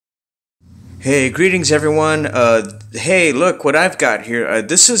Hey, greetings everyone. Hey, look what I've got here.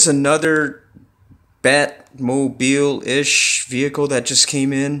 This is another Batmobile-ish vehicle that just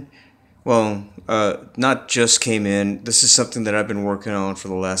came in. Well, not just came in. This is something that I've been working on for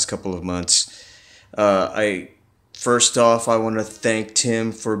the last couple of months. I First off, I want to thank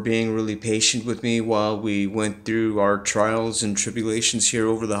Tim for being really patient with me while we went through our trials and tribulations here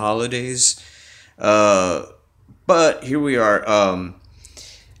over the holidays. Uh, but here we are.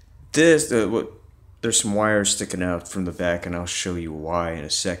 This what there's some wires sticking out from the back, and I'll show you why in a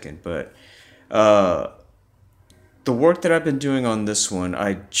second. But uh, the work that I've been doing on this one,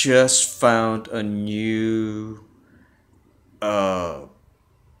 I just found a new uh,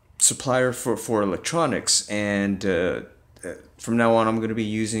 supplier for electronics, and from now on, I'm going to be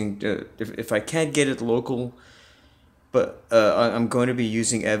using if I can't get it local, but I'm going to be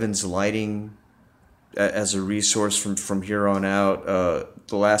using Evans Lighting as a resource from here on out.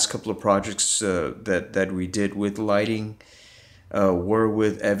 The last couple of projects that we did with lighting were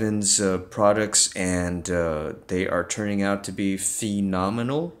with Evans products, and they are turning out to be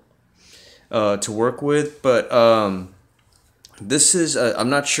phenomenal to work with. But this is I'm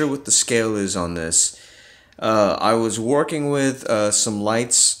not sure what the scale is on this. I was working with some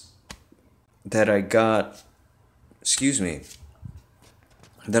lights that I got. Excuse me,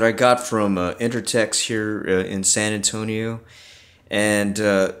 that I got from Intertex here in San Antonio. And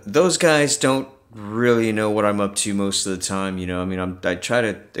those guys don't really know what I'm up to most of the time. I mean, I try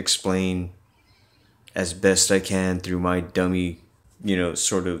to explain as best I can through my dummy,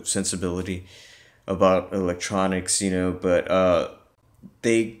 sort of sensibility about electronics, but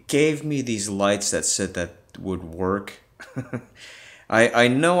they gave me these lights that said that would work. I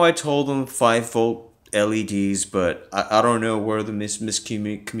know I told them 5-volt LEDs, but I don't know where the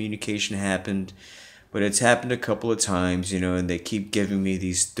miscommunication happened, but it's happened a couple of times, and they keep giving me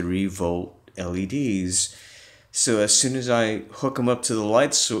these 3-volt LEDs. So as soon as I hook them up to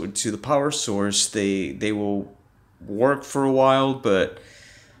the to the power source, they will work for a while. But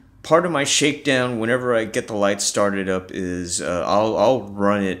part of my shakedown whenever I get the lights started up is I'll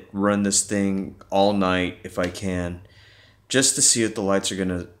run this thing all night if I can, just to see if the lights are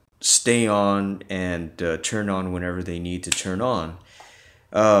gonna stay on and turn on whenever they need to turn on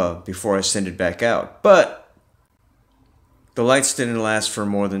before I send it back out. But the lights didn't last for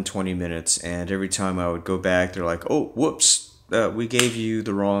more than 20 minutes, and every time I would go back, they're like, "Oh, whoops, we gave you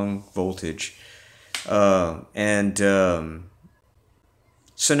the wrong voltage." And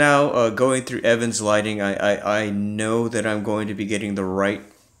So now, going through Evans Lighting, I know that I'm going to be getting the right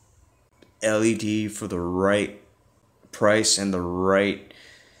LED for the right price and the right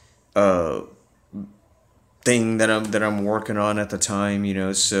uh, thing that I'm working on at the time.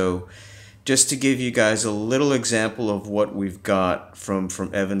 So just to give you guys a little example of what we've got from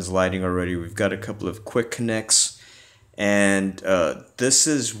Evans Lighting already, we've got a couple of quick connects, and this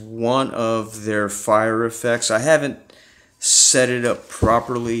is one of their fire effects. I haven't set it up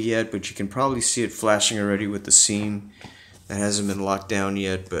properly yet, but you can probably see it flashing already with the seam that hasn't been locked down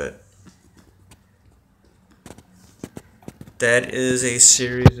yet. But that is a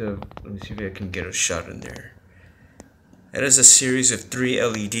series of, let me see if I can get a shot in there. That is a series of 3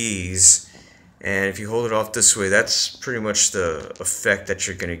 LEDs, and if you hold it off this way, that's pretty much the effect that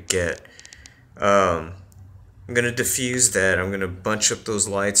you're going to get. I'm going to diffuse that. I'm going to bunch up those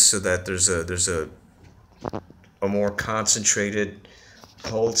lights so that there's a more concentrated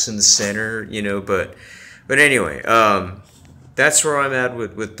pulse in the center, but anyway, that's where I'm at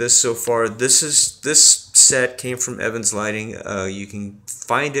with this so far. This set came from Evans Lighting. You can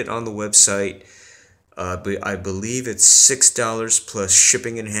find it on the website. But I believe it's $6 plus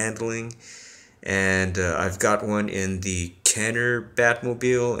shipping and handling. And I've got one in the Kenner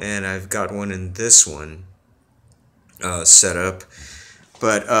Batmobile, and I've got one in this one set up.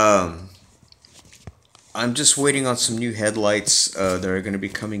 But I'm just waiting on some new headlights that are going to be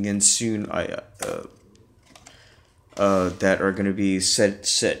coming in soon. That are going to be set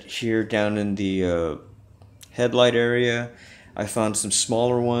here down in the headlight area. I found some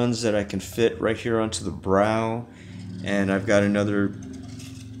smaller ones that I can fit right here onto the brow, and I've got another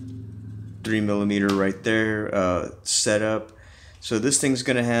 3mm right there set up. So this thing's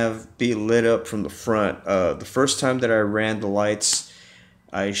gonna be lit up from the front. The first time that I ran the lights,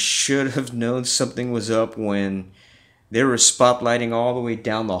 I should have known something was up when they were spotlighting all the way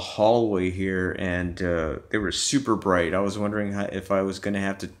down the hallway here, and they were super bright. I was wondering if I was gonna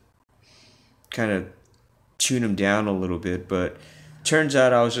have to kind of tune them down a little bit, but turns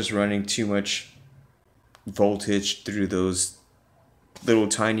out I was just running too much voltage through those little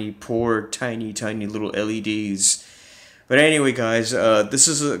tiny, poor, tiny little LEDs. But anyway, guys, this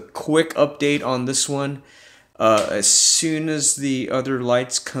is a quick update on this one. As soon as the other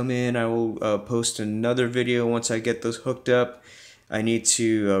lights come in, I will post another video once I get those hooked up. I need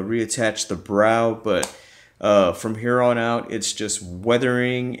to reattach the brow, but from here on out, it's just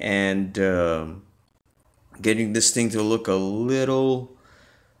weathering and getting this thing to look a little...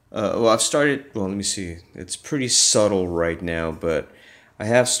 well, I've started... Well, let me see. It's pretty subtle right now, but I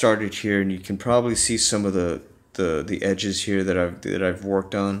have started here, and you can probably see some of the edges here that I've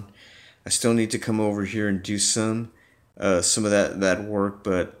worked on. I still need to come over here and do some of that work,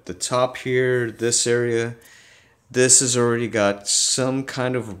 but the top here, this area, this has already got some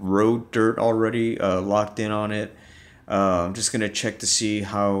kind of road dirt already locked in on it. I'm just gonna check to see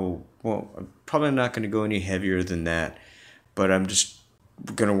how well. I'm probably not gonna go any heavier than that, but I'm just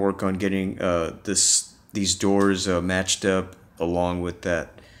gonna work on getting these doors matched up along with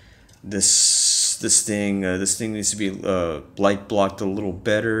that. This thing needs to be light blocked a little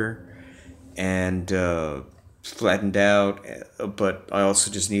better and flattened out, but I also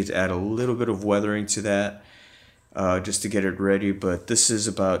just need to add a little bit of weathering to that just to get it ready. But this is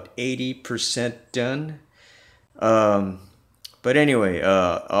about 80% done. But anyway,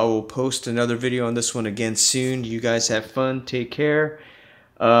 I will post another video on this one again soon. You guys have fun. Take care.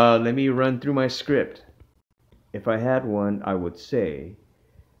 Let me run through my script. If I had one, I would say,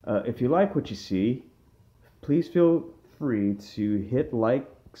 if you like what you see, please feel free to hit like,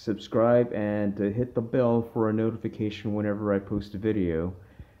 subscribe, and hit the bell for a notification whenever I post a video.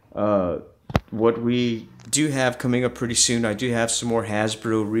 What we do have coming up pretty soon, I do have some more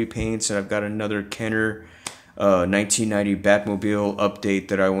Hasbro repaints, and I've got another Kenner 1990 Batmobile update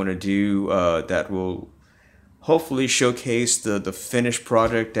that I want to do that will hopefully showcase the finished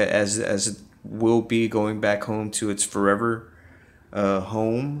product as it will be going back home to its forever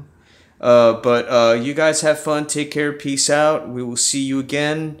home. But you guys have fun. Take care. Peace out. We will see you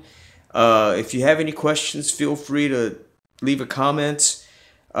again. If you have any questions, feel free to leave a comment.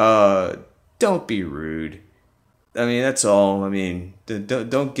 Don't be rude. I mean, that's all. I mean,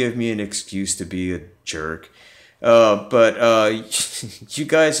 don't give me an excuse to be a jerk. But you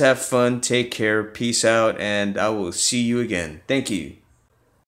guys have fun. Take care. Peace out. And I will see you again. Thank you.